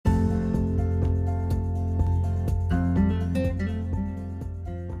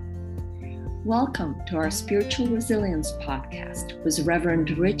Welcome to our Spiritual Resilience podcast with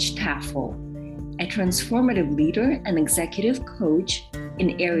Reverend Rich Taffel, a transformative leader and executive coach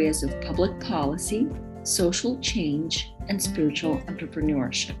in areas of public policy, social change, and spiritual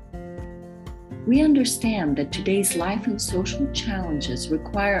entrepreneurship. We understand that today's life and social challenges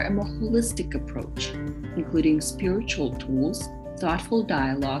require a more holistic approach, including spiritual tools, thoughtful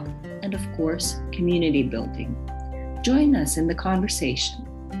dialogue, and of course, community building. Join us in the conversation.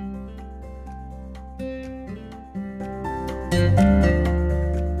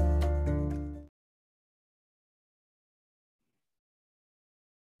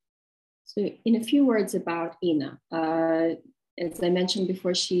 So in a few words about Ina, as I mentioned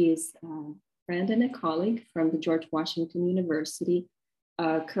before, she is a friend and a colleague from the George Washington University,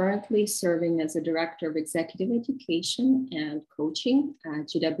 currently serving as a Director of Executive Education and Coaching at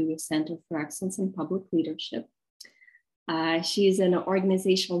GW Center for Excellence in Public Leadership. She is an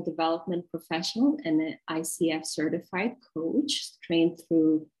organizational development professional and an ICF certified coach, trained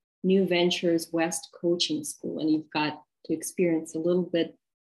through New Ventures West Coaching School. And you've got to experience a little bit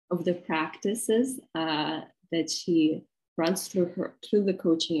of the practices that she runs through the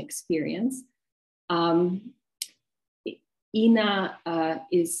coaching experience. Ina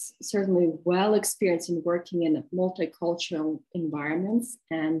is certainly well experienced in working in multicultural environments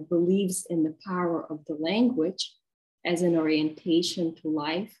and believes in the power of the language as an orientation to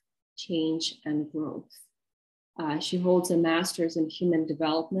life, change, and growth. She holds a master's in human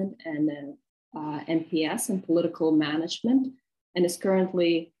development and an MPS in political management, and is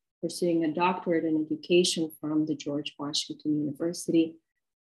currently pursuing a doctorate in education from the George Washington University.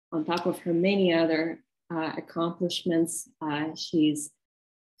 On top of her many other accomplishments, she's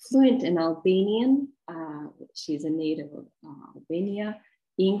fluent in Albanian. She's a native of Albania,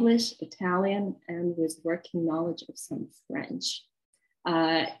 English, Italian, and with working knowledge of some French.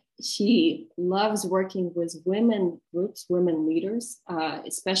 She loves working with women groups, women leaders,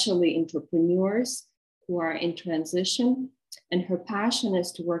 especially entrepreneurs who are in transition. And her passion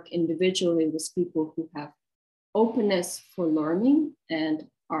is to work individually with people who have openness for learning and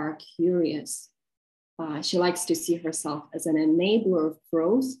are curious. She likes to see herself as an enabler of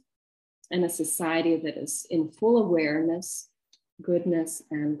growth and a society that is in full awareness, goodness,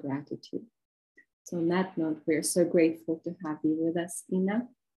 and gratitude. So on that note, we're so grateful to have you with us, Ina.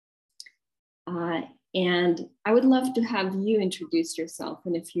 And I would love to have you introduce yourself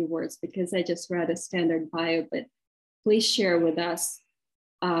in a few words, because I just read a standard bio, but please share with us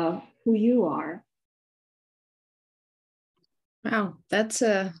who you are. Wow, that's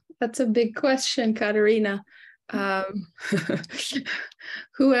a big question, Kateryna.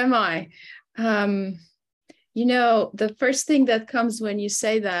 Who am I? The first thing that comes when you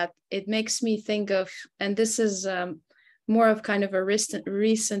say that, it makes me think of, and this is more of kind of a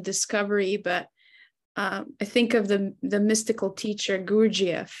recent discovery, but I think of the mystical teacher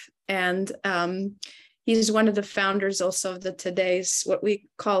Gurdjieff, and he's one of the founders also of today's, what we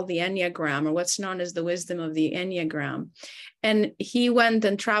call the Enneagram, or what's known as the wisdom of the Enneagram. And he went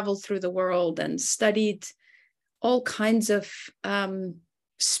and traveled through the world and studied all kinds of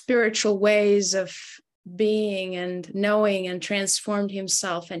spiritual ways of being and knowing, and transformed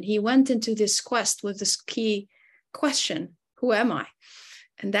himself. And he went into this quest with this key question: who am I?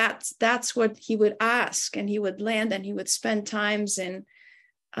 And that's what he would ask. And he would land and he would spend times in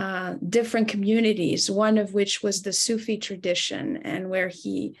different communities, one of which was the Sufi tradition, and where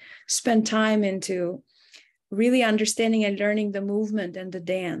he spent time into really understanding and learning the movement and the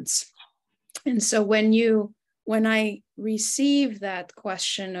dance. And so when I receive that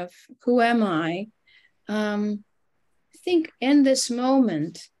question of who am I think in this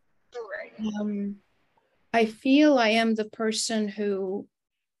moment, I feel I am the person who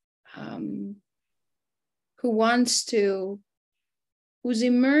wants to, who's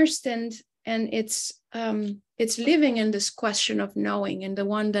immersed and it's living in this question of knowing, and the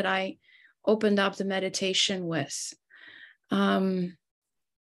one that I opened up the meditation with.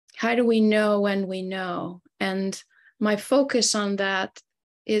 How do we know when we know? And my focus on that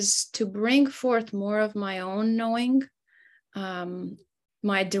is to bring forth more of my own knowing,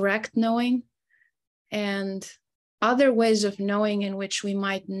 my direct knowing, and other ways of knowing in which we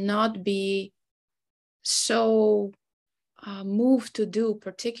might not be so moved to do,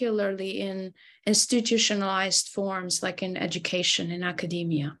 particularly in institutionalized forms like in education, in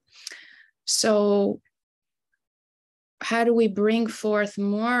academia. So how do we bring forth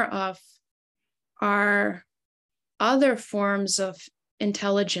more of our other forms of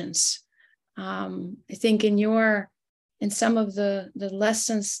intelligence? I think in your in some of the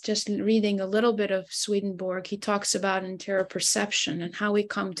lessons, just reading a little bit of Swedenborg, he talks about interoperception and how we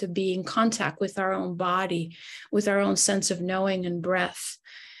come to be in contact with our own body, with our own sense of knowing and breath.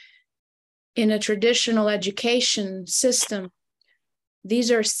 In a traditional education system, these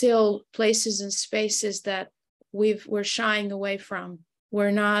are still places and spaces that we're shying away from.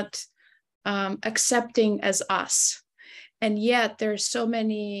 We're not accepting as us. And yet there's so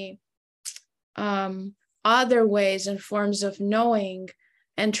many other ways and forms of knowing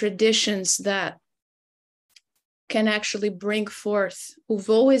and traditions that can actually bring forth, who've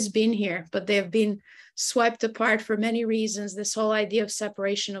always been here, but they've been swiped apart for many reasons. This whole idea of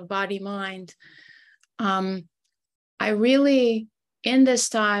separation of body mind. I really, in this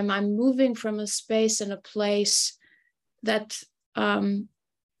time, I'm moving from a space and a place that in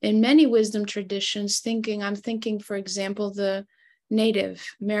many wisdom traditions, I'm thinking, for example, the Native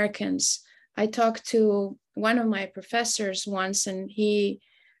Americans. I talked to one of my professors once, and he's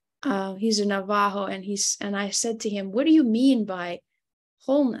a Navajo, and I said to him, "What do you mean by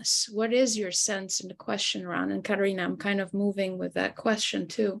wholeness? What is your sense?" And the question around, and Kateryna, I'm kind of moving with that question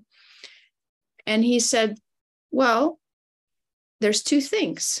too. And he said, "Well, there's two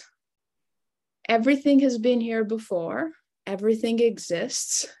things. Everything has been here before. Everything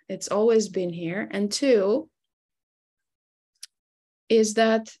exists. It's always been here. And two is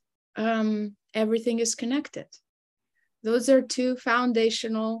that everything is connected." Those are two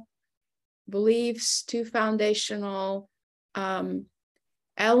foundational beliefs, two foundational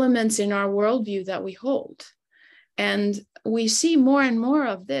elements in our worldview that we hold. And we see more and more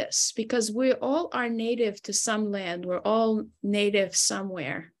of this because we all are native to some land. We're all native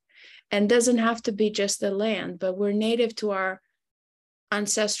somewhere. And doesn't have to be just the land, but we're native to our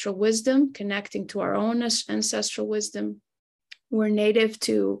ancestral wisdom, connecting to our own ancestral wisdom. We're native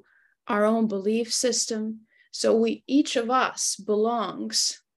to our own belief system. So each of us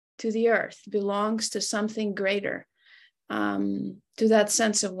belongs to the earth, belongs to something greater, to that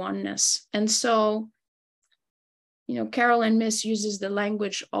sense of oneness. And so, Carolyn Myss uses the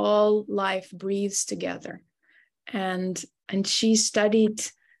language, all life breathes together. And she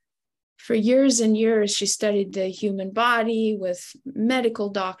studied, for years and years, she studied the human body with medical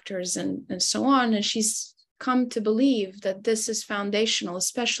doctors and so on. And she's come to believe that this is foundational,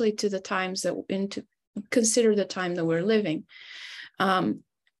 especially to the times to consider the time that we're living.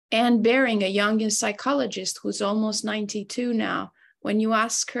 Anne Baring, a Jungian psychologist who's almost 92 now, when you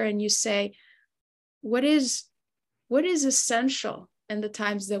ask her and you say, what is essential in the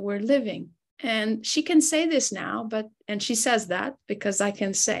times that we're living? And she can say this now, and she says that because I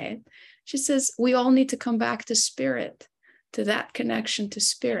can say it. She says, we all need to come back to spirit, to that connection to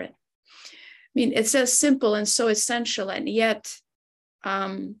spirit. I mean, it's so simple and so essential, and yet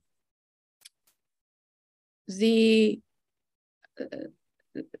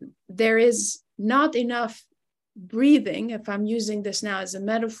there is not enough breathing, if I'm using this now as a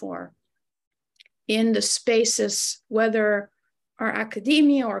metaphor, in the spaces, whether our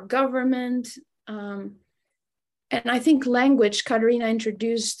academia or government. And I think language, Kateryna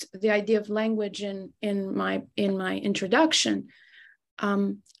introduced the idea of language in my introduction.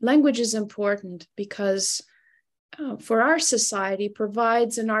 Language is important because for our society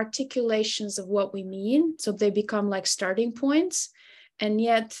provides an articulations of what we mean. So they become like starting points. And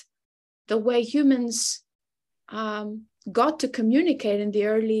yet the way humans got to communicate in the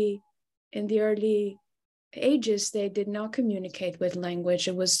early ages, they did not communicate with language.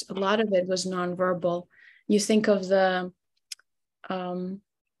 A lot of it was nonverbal. You think of the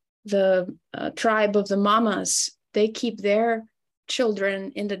tribe of the Mamas. They keep their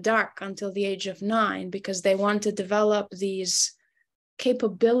children in the dark until the age of 9 because they want to develop these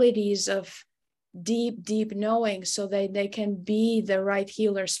capabilities of deep knowing so they can be the right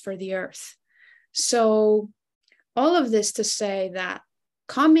healers for the earth. So all of this to say that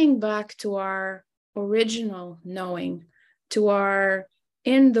coming back to our original knowing, to our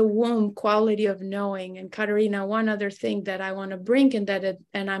in the womb quality of knowing. And Kateryna, one other thing that I want to bring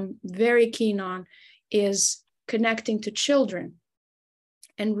and I'm very keen on is connecting to children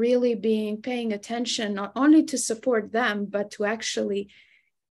and really paying attention, not only to support them, but to actually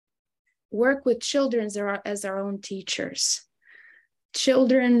work with children as our own teachers.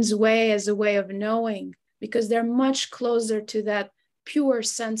 Children's way as a way of knowing, because they're much closer to that pure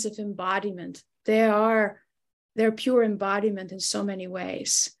sense of embodiment. They're pure embodiment in so many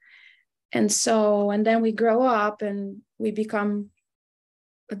ways. And then we grow up and we become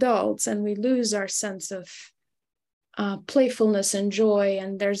adults and we lose our sense of playfulness and joy.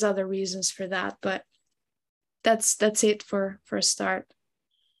 And there's other reasons for that, but that's it for a start.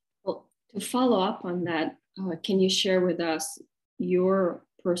 Well, to follow up on that, can you share with us your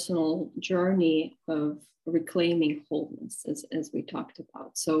personal journey of reclaiming wholeness, as we talked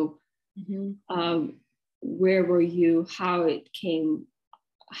about? So where were you, how it came,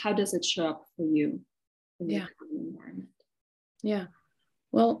 how does it show up for you in your current environment? Yeah,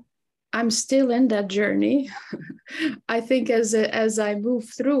 well, I'm still in that journey. I think as I move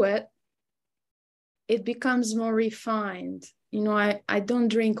through it, it becomes more refined. You know, I don't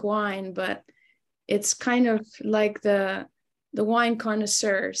drink wine, but it's kind of like the wine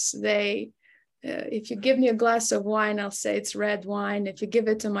connoisseurs. They, if you give me a glass of wine, I'll say it's red wine. If you give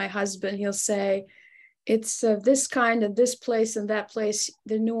it to my husband, he'll say it's this kind of this place and that place.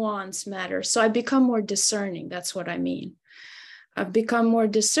 The nuance matters. So I become more discerning. That's what I mean. I've become more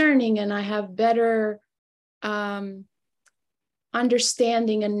discerning, and I have better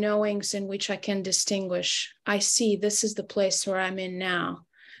understanding and knowings in which I can distinguish. I see this is the place where I'm in now.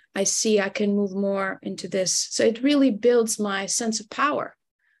 I see I can move more into this. So it really builds my sense of power,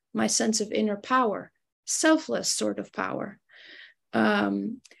 my sense of inner power, selfless sort of power.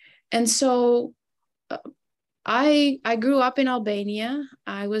 And so I grew up in Albania.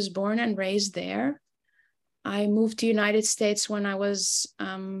 I was born and raised there. I moved to the United States when I was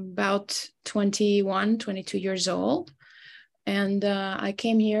about 21, 22 years old. And I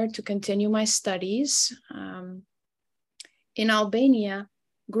came here to continue my studies. In Albania,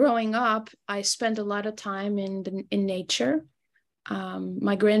 growing up, I spent a lot of time in nature.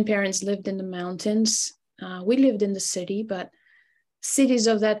 My grandparents lived in the mountains. We lived in the city, but cities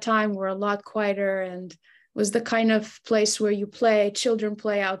of that time were a lot quieter and was the kind of place where you play, children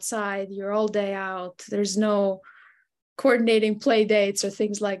play outside, you're all day out. There's no coordinating play dates or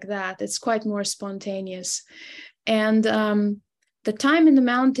things like that. It's quite more spontaneous. And the time in the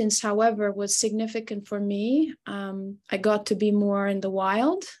mountains, however, was significant for me. I got to be more in the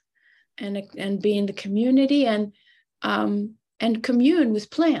wild and be in the community and commune with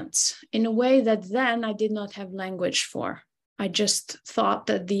plants in a way that then I did not have language for. I just thought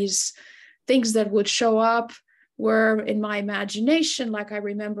that these things that would show up were in my imagination. Like I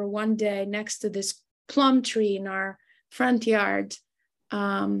remember one day next to this plum tree in our front yard,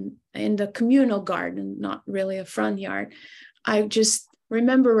 in the communal garden, not really a front yard, I just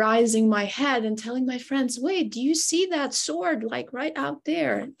remember raising my head and telling my friends, wait, do you see that sword like right out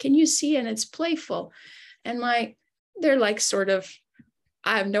there? Can you see? And it's playful. And they're like sort of,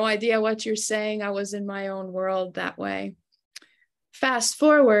 I have no idea what you're saying. I was in my own world that way. Fast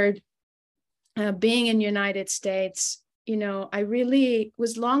forward, being in the United States, you know, I really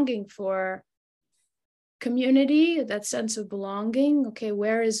was longing for community, that sense of belonging. Okay,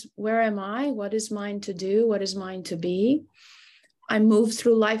 where am I? What is mine to do? What is mine to be? I moved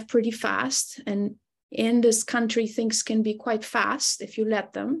through life pretty fast. And in this country, things can be quite fast if you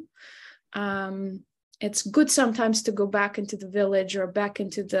let them. It's good sometimes to go back into the village or back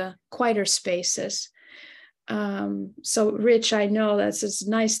into the quieter spaces. So Rich, I know that's a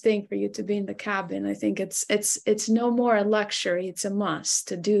nice thing for you to be in the cabin. I think it's no more a luxury, it's a must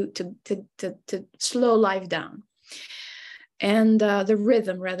to slow life down. And the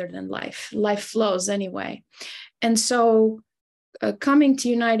rhythm rather than life flows anyway. And so coming to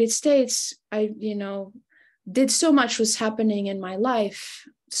United States, I, did so much was happening in my life,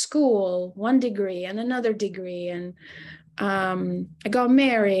 school, one degree and another degree. And I got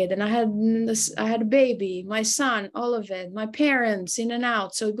married and I had a baby, my son, all of it, my parents in and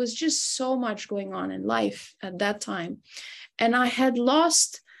out. So it was just so much going on in life at that time. And I had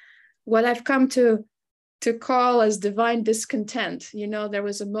lost what I've come to call as divine discontent. There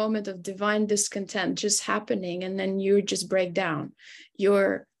was a moment of divine discontent just happening, and then you just break down.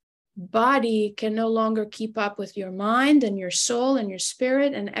 Your body can no longer keep up with your mind and your soul and your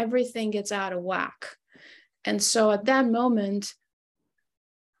spirit, and everything gets out of whack. And so at that moment,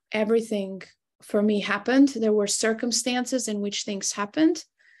 everything for me happened. There were circumstances in which things happened.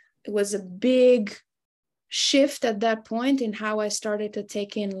 It was a big shift at that point in how I started to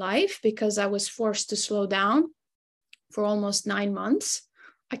take in life, because I was forced to slow down for almost 9 months.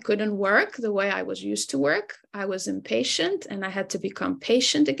 I couldn't work the way I was used to work. I was impatient and I had to become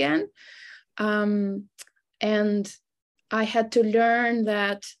patient again. And I had to learn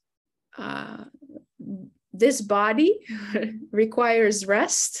that this body requires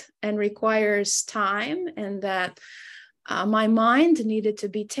rest and requires time, and that my mind needed to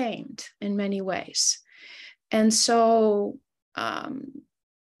be tamed in many ways. And so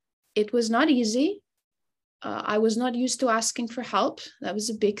it was not easy. I was not used to asking for help. That was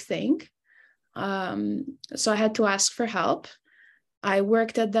a big thing. So I had to ask for help. I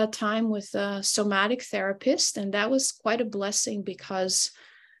worked at that time with a somatic therapist, and that was quite a blessing, because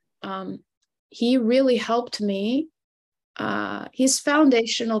he really helped me. His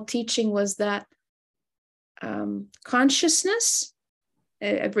foundational teaching was that consciousness,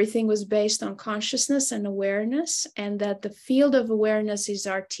 everything was based on consciousness and awareness, and that the field of awareness is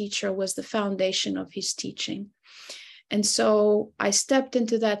our teacher, was the foundation of his teaching. And so I stepped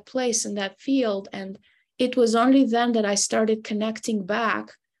into that place in that field, and it was only then that I started connecting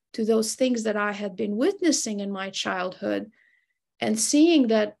back to those things that I had been witnessing in my childhood and seeing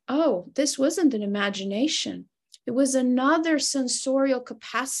that, oh, this wasn't an imagination. It was another sensorial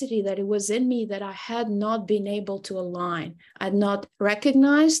capacity that it was in me that I had not been able to align. I had not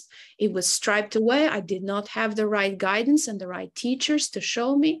recognized. It was striped away. I did not have the right guidance and the right teachers to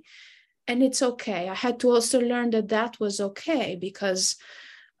show me. And it's okay. I had to also learn that that was okay, because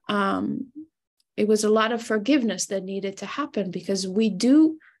it was a lot of forgiveness that needed to happen, because we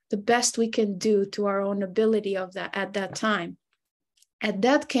do the best we can do to our own ability of that at that time. And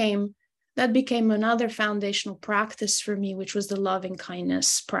that became another foundational practice for me, which was the loving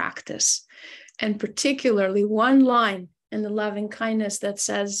kindness practice. And particularly one line in the loving kindness that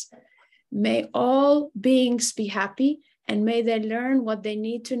says, may all beings be happy, and may they learn what they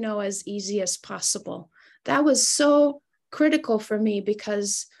need to know as easy as possible. That was so critical for me,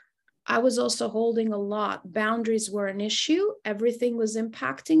 because I was also holding a lot. Boundaries were an issue. Everything was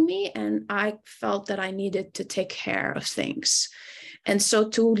impacting me, and I felt that I needed to take care of things. And so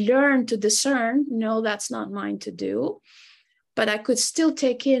to learn to discern, no, that's not mine to do, but I could still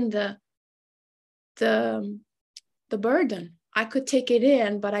take in the burden. I could take it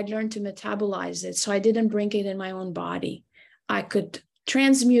in, but I learned to metabolize it. So I didn't bring it in my own body. I could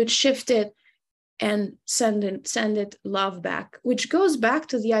transmute, shift it, and send it love back, which goes back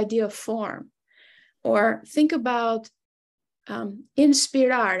to the idea of form. Or think about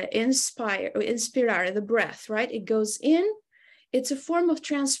inspirare, the breath, right? It goes in. It's a form of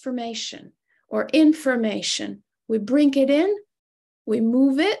transformation or information. We bring it in, we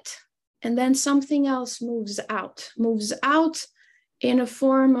move it, and then something else moves out in a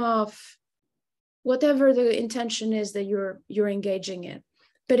form of whatever the intention is that you're engaging in.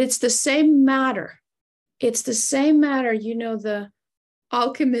 But it's the same matter. It's the same matter. You know, the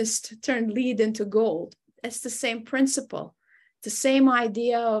alchemist turned lead into gold. It's the same principle, the same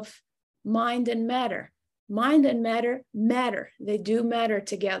idea of mind and matter. Mind and matter matter. They do matter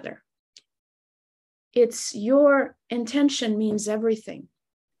together. It's your intention means everything.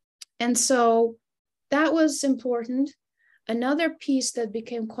 And so that was important. Another piece that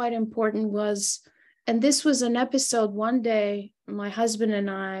became quite important was, and this was an episode one day, my husband and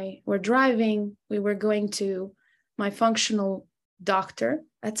I were driving. We were going to my functional doctor.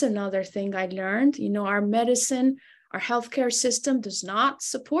 That's another thing I learned. You know, our medicine, our healthcare system does not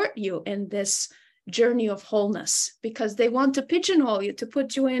support you in this journey of wholeness, because they want to pigeonhole you, to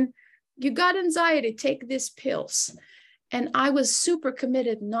put you in, you got anxiety, take these pills. And I was super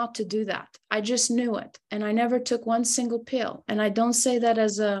committed not to do that. I just knew it. And I never took one single pill. And I don't say that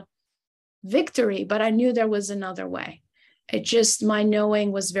as a victory, but I knew there was another way. It just, my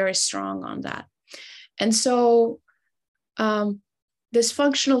knowing was very strong on that. And so this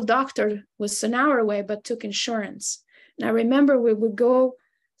functional doctor was an hour away, but took insurance. And I remember we would go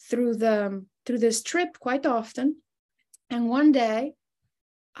through this trip quite often. And one day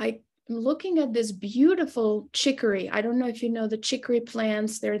I'm looking at this beautiful chicory. I don't know if you know the chicory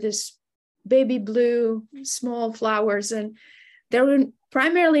plants. They're this baby blue, small flowers, and they're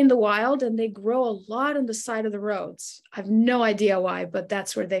primarily in the wild, and they grow a lot on the side of the roads. I have no idea why, but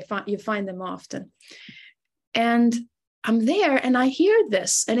that's where you find them often. And I'm there and I hear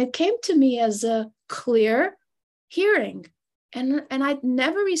this, and it came to me as a clear hearing. And I'd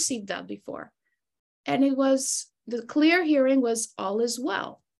never received that before. And it was, the clear hearing was, all is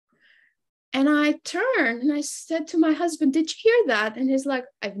well. And I turned and I said to my husband, did you hear that? And he's like,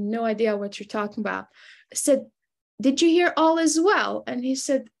 I have no idea what you're talking about. I said, did you hear all is well? And he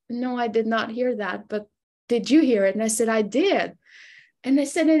said, no, I did not hear that, but did you hear it? And I said, I did. And I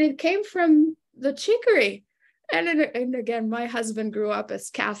said, and it came from the chicory. And again, my husband grew up as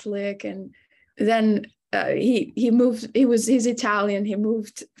Catholic, and then he moved, he's Italian. He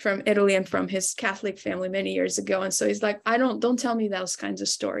moved from Italy and from his Catholic family many years ago. And so he's like, don't tell me those kinds of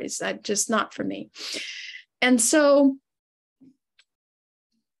stories. That just not for me. And so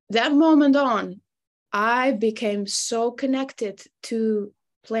that moment on, I became so connected to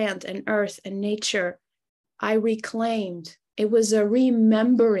plant and earth and nature. I reclaimed. It was a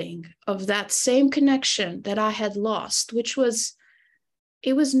remembering of that same connection that I had lost, which was,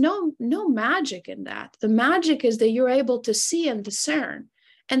 it was no magic in that. The magic is that you're able to see and discern.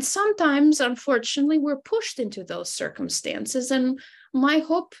 And sometimes, unfortunately, we're pushed into those circumstances. And my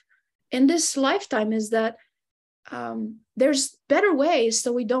hope in this lifetime is that there's better ways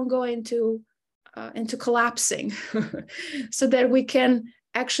so we don't go into collapsing, so that we can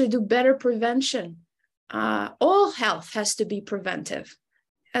actually do better prevention. All health has to be preventive.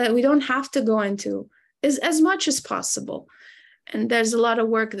 We don't have to go into as much as possible. And there's a lot of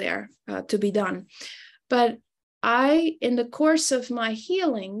work there to be done. But in the course of my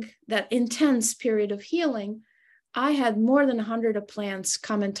healing, that intense period of healing, I had more than 100 plants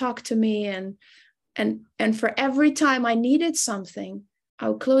come and talk to me. And for every time I needed something, I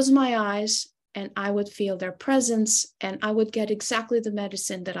would close my eyes and I would feel their presence, and I would get exactly the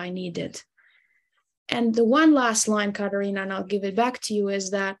medicine that I needed. And the one last line, Kateryna, and I'll give it back to you,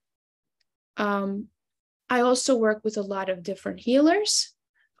 is that I also work with a lot of different healers.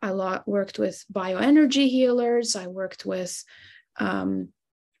 I worked with bioenergy healers. I worked with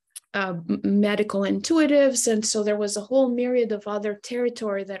medical intuitives. And so there was a whole myriad of other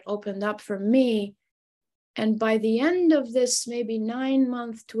territory that opened up for me. And by the end of this, maybe 9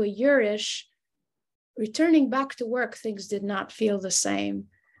 months to a year-ish, returning back to work, things did not feel the same.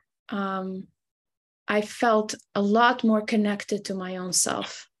 I felt a lot more connected to my own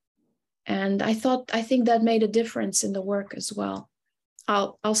self. And I think that made a difference in the work as well.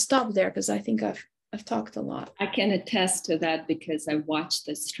 I'll stop there because I think I've talked a lot. I can attest to that because I watched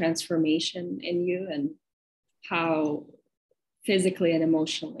this transformation in you and how physically and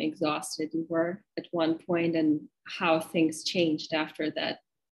emotionally exhausted you were at one point, and how things changed after that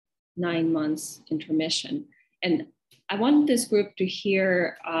 9 months intermission. And I want this group to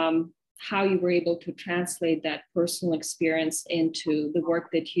hear how you were able to translate that personal experience into the work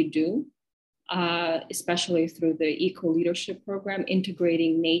that you do, especially through the eco-leadership program,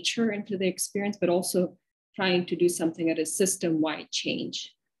 integrating nature into the experience, but also trying to do something at a system-wide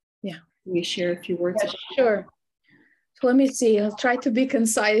change. Yeah. Can you share a few words? Yeah, sure. So let me see, I'll try to be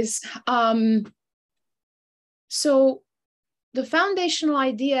concise. So the foundational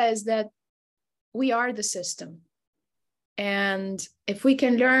idea is that we are the system. And if we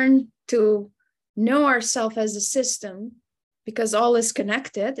can learn to know ourselves as a system, because all is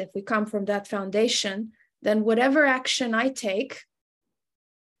connected, if we come from that foundation, then whatever action I take,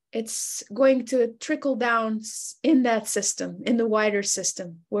 it's going to trickle down in that system, in the wider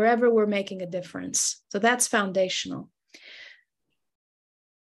system, wherever we're making a difference. So that's foundational.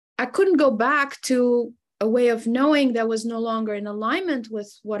 I couldn't go back to a way of knowing that was no longer in alignment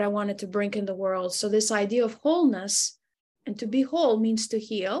with what I wanted to bring in the world. So this idea of wholeness, and to be whole means to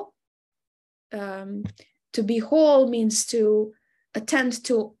heal. To be whole means to attend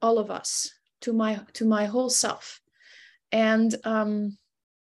to all of us, to my whole self. And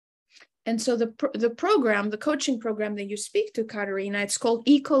so the program, the coaching program that you speak to, Kateryna, it's called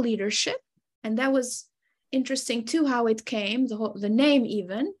Eco Leadership. And that was interesting too, how it came, the name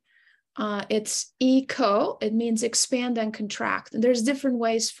even. It's eco, it means expand and contract. And there's different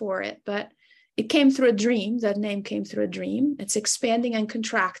ways for it, but it came through a dream. That name came through a dream. It's expanding and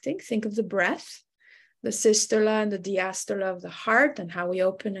contracting. Think of the breath, the systole and the diastole of the heart and how we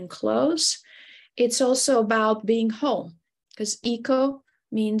open and close. It's also about being whole, because eco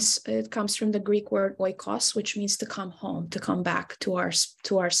means, it comes from the Greek word oikos, which means to come home, to come back to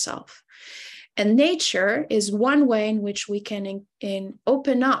ourself. And nature is one way in which we can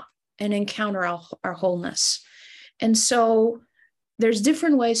open up and encounter our wholeness. And so there's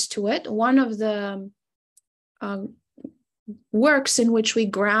different ways to it. One of the works in which we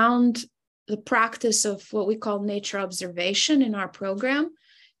ground the practice of what we call nature observation in our program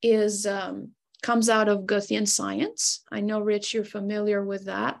is comes out of Goethean science. I know, Rich, you're familiar with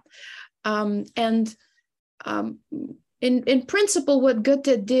that. In principle, what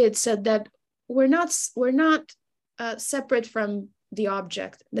Goethe did said that we're not separate from the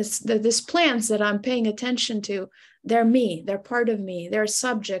object. These plants that I'm paying attention to, they're me, they're part of me, they're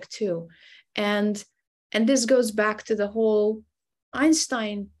subject to. And this goes back to the whole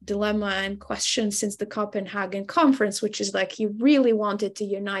Einstein dilemma and question since the Copenhagen conference, which is like he really wanted to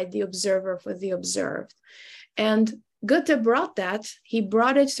unite the observer with the observed. And Goethe brought that, he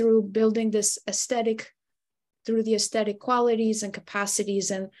brought it through building this aesthetic, through the aesthetic qualities and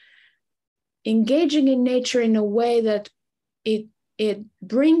capacities, and engaging in nature in a way that it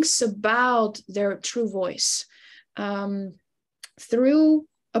brings about their true voice through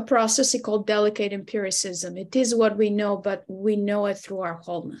a process he called delicate empiricism. It is what we know, but we know it through our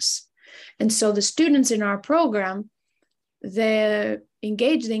wholeness. And so the students in our program, they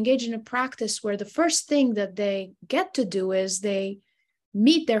engage in a practice where the first thing that they get to do is they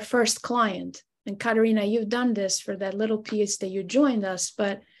meet their first client. And Kateryna, you've done this for that little piece that you joined us,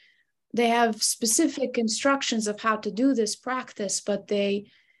 but they have specific instructions of how to do this practice, but they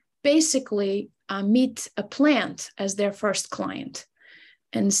basically meet a plant as their first client.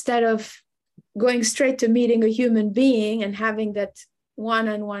 Instead of going straight to meeting a human being and having that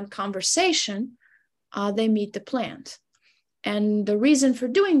one-on-one conversation, they meet the plant. And the reason for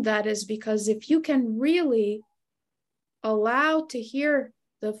doing that is because if you can really allow to hear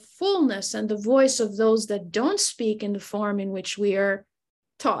the fullness and the voice of those that don't speak in the form in which we are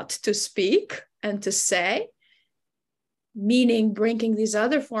taught to speak and to say, meaning bringing these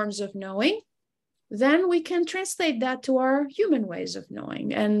other forms of knowing, then we can translate that to our human ways of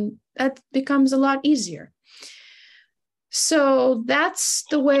knowing, and that becomes a lot easier. So that's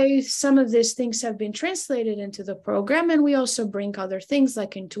the way some of these things have been translated into the program. And we also bring other things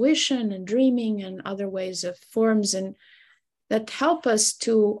like intuition and dreaming and other ways of forms and that help us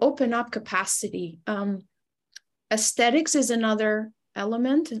to open up capacity. Aesthetics is another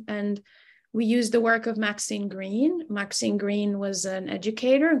element, and we use the work of Maxine Greene. Maxine Greene was an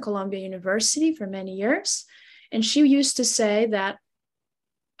educator in Columbia University for many years. And she used to say that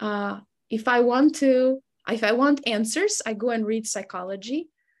if I want answers, I go and read psychology.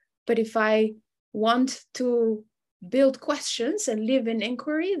 But if I want to build questions and live in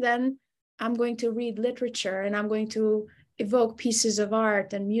inquiry, then I'm going to read literature and I'm going to evoke pieces of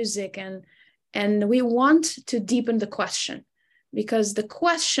art and music. And we want to deepen the question, because the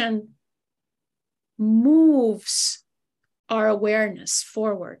question moves our awareness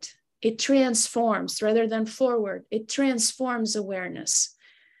forward. It transforms rather than forward. It transforms awareness.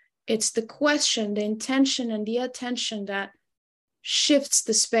 It's the question, the intention, and the attention that shifts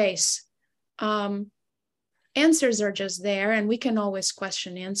the space. Answers are just there, and we can always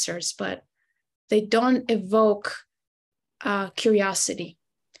question answers, but they don't evoke curiosity.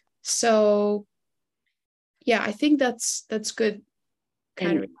 So, yeah, I think that's good.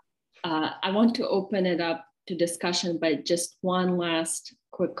 I want to open it up to discussion, but just one last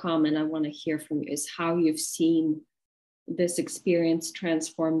quick comment I want to hear from you is how you've seen this experience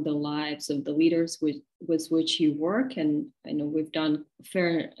transform the lives of the leaders with which you work. And I know we've done a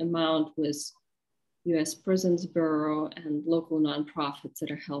fair amount with U.S. Prisons Bureau and local nonprofits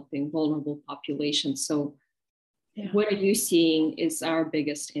that are helping vulnerable populations. So what are you seeing is our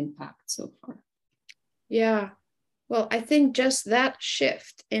biggest impact so far? Yeah. Well, I think just that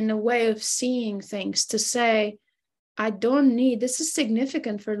shift in a way of seeing things, to say, this is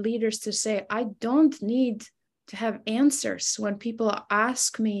significant for leaders to say, I don't need to have answers when people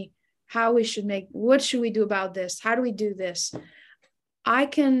ask me what should we do about this? How do we do this? I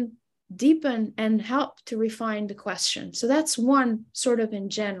can deepen and help to refine the question. So that's one sort of in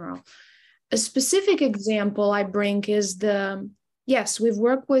general. A specific example I bring is we've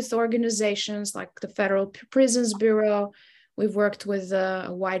worked with organizations like the Federal Prisons Bureau. We've worked with a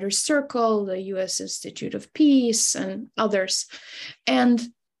wider circle, the U.S. Institute of Peace and others. And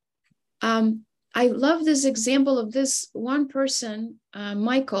I love this example of this one person,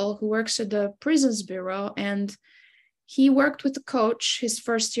 Michael, who works at the Prisons Bureau, and he worked with the coach his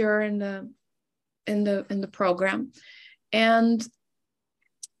first year in the program. And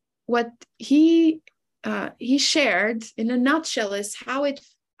what he shared in a nutshell is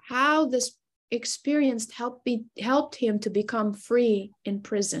how this experience helped him to become free in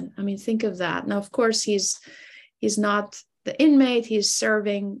prison. I mean, think of that. Now, of course, he's not the inmate. He's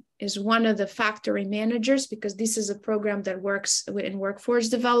serving is one of the factory managers, because this is a program that works in workforce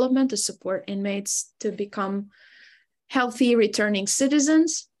development to support inmates to become healthy, returning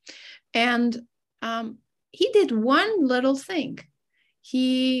citizens. And he did one little thing.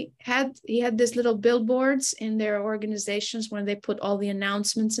 He had these little billboards in their organizations when they put all the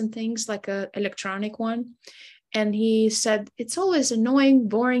announcements and things, like an electronic one. And he said, it's always annoying,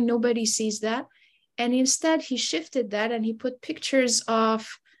 boring, nobody sees that. And instead he shifted that and he put pictures of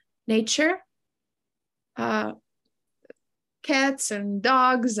nature, cats and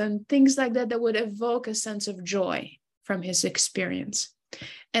dogs and things like that would evoke a sense of joy from his experience.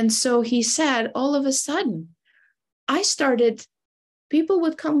 And so he said, all of a sudden, people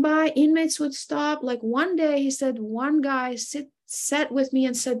would come by, inmates would stop. Like one day, he said, one guy sat with me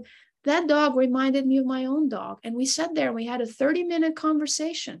and said, that dog reminded me of my own dog. And we sat there and we had a 30-minute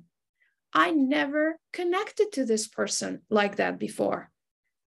conversation. I never connected to this person like that before.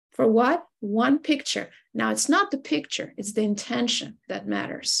 For what? One picture. Now, it's not the picture, it's the intention that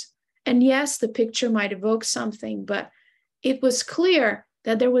matters. And yes, the picture might evoke something, but it was clear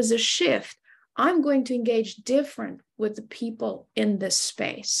that there was a shift. I'm going to engage different with the people in this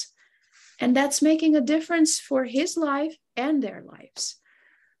space. And that's making a difference for his life and their lives.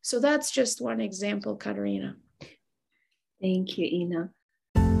 So that's just one example, Kateryna. Thank you, Ina.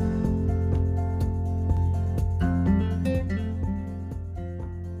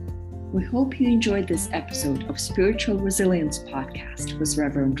 We hope you enjoyed this episode of Spiritual Resilience Podcast with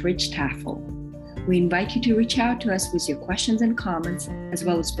Reverend Rich Taffel. We invite you to reach out to us with your questions and comments, as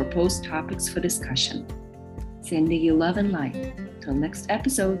well as proposed topics for discussion. Sending you love and light. Till next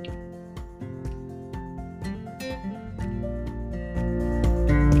episode.